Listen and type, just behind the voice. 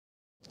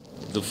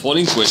The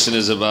following question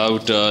is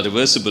about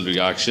reversible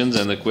reactions,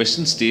 and the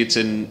question states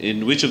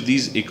in which of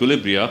these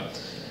equilibria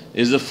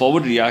is the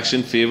forward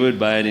reaction favored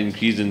by an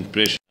increase in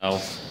pressure.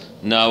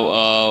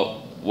 Now,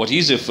 what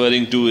he's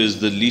referring to is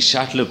the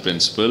Lechatelier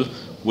principle,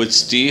 which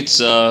states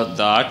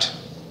that.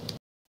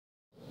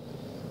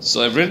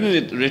 So I've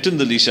written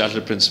the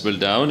Lechatelier principle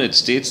down. It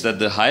states that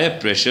the higher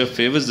pressure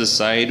favors the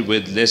side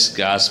with less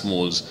gas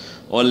moles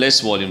or less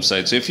volume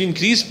side. So if you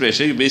increase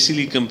pressure, you're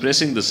basically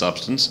compressing the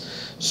substance.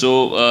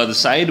 So the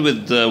side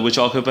with which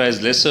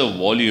occupies lesser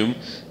volume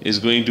is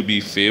going to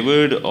be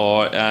favored,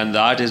 and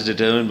that is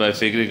determined by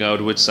figuring out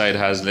which side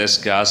has less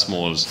gas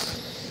moles.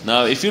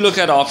 Now, if you look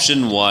at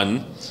option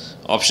 1,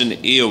 option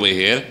A over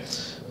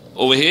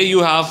here you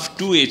have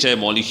two HI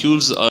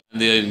molecules.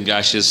 They're in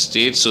gaseous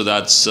state, so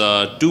that's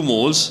 2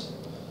 moles.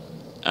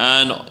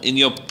 And in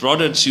your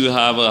products, you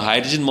have a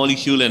hydrogen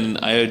molecule and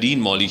an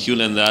iodine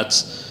molecule, and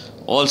that's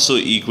also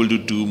equal to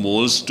 2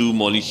 moles, 2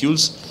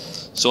 molecules.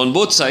 So on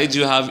both sides,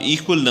 you have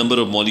equal number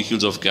of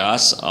molecules of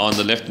gas. On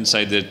the left hand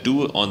side, there are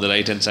 2. On the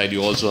right hand side,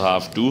 you also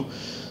have 2.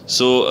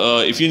 So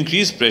if you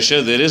increase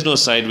pressure, there is no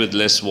side with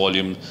less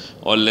volume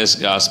or less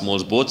gas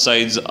moles. Both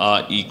sides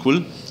are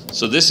equal.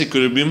 So this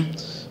equilibrium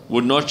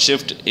would not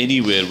shift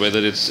anywhere, whether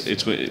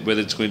it's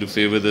going to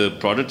favor the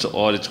products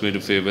or it's going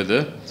to favor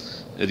the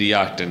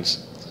reactants.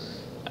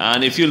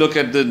 And if you look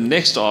at the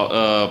next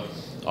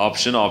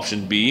option,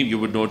 option B, you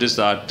would notice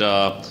that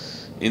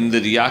in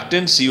the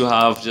reactants you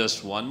have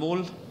just 1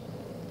 mole,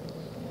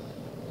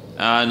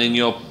 and in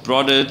your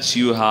products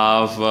you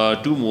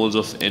have 2 moles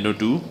of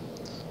NO2.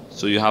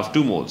 So you have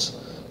 2 moles.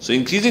 So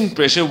increasing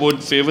pressure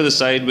would favor the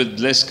side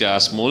with less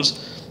gas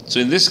moles. So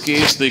in this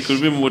case, the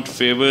equilibrium would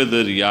favor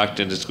the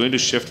reactant. It's going to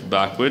shift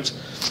backwards.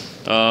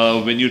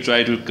 When you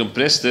try to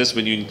compress this,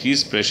 when you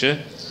increase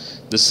pressure,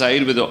 the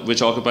side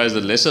which occupies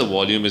the lesser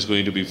volume is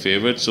going to be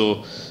favored.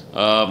 So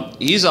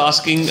he's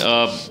asking,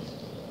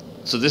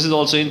 so this is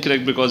also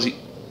incorrect because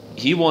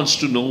he wants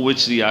to know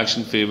which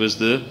reaction favors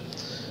the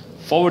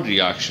forward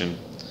reaction.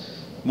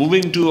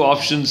 Moving to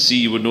option C,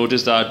 you would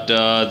notice that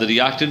the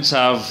reactants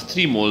have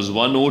 3 moles,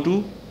 1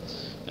 O2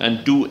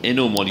 and 2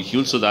 NO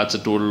molecules, so that's a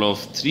total of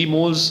 3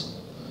 moles,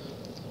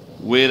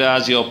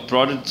 whereas your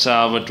products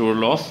have a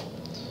total of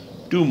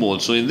 2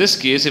 moles. So in this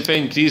case, if I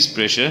increase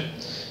pressure,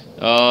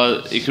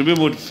 equilibrium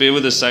would favor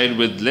the side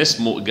with less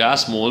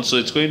gas moles, so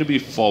it's going to be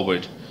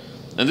forward.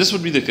 And this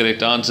would be the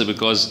correct answer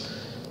because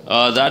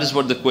that is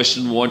what the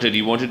question wanted.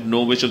 He wanted to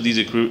know which of these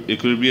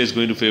equilibria is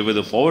going to favor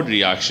the forward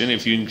reaction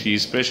if you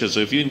increase pressure. So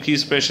if you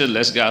increase pressure,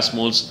 less gas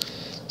moles,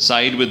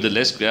 side with the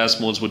less gas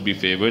moles would be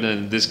favored,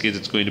 and in this case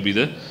it's going to be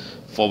the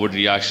forward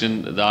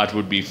reaction that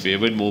would be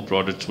favored. More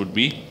products would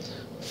be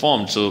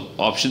formed. So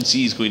option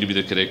C is going to be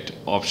the correct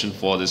option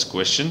for this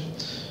question.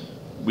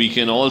 We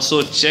can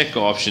also check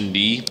option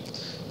D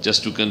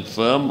just to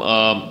confirm.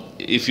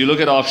 If you look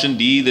at option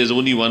D, there's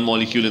only 1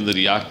 molecule in the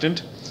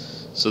reactant,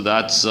 so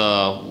that's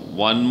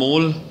 1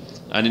 mole,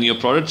 and in your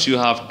products you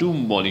have 2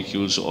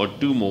 molecules or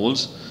 2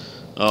 moles.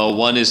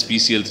 One is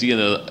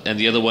PCl3 and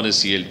the other one is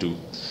Cl2.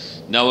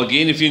 Now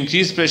again, if you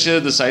increase pressure,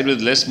 the side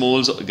with less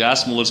moles,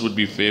 gas moles, would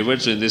be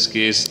favored. So in this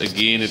case,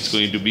 again, it's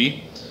going to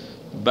be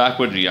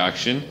backward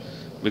reaction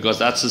because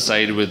that's the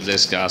side with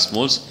less gas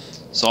moles.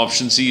 So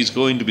option C is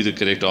going to be the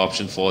correct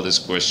option for this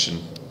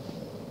question.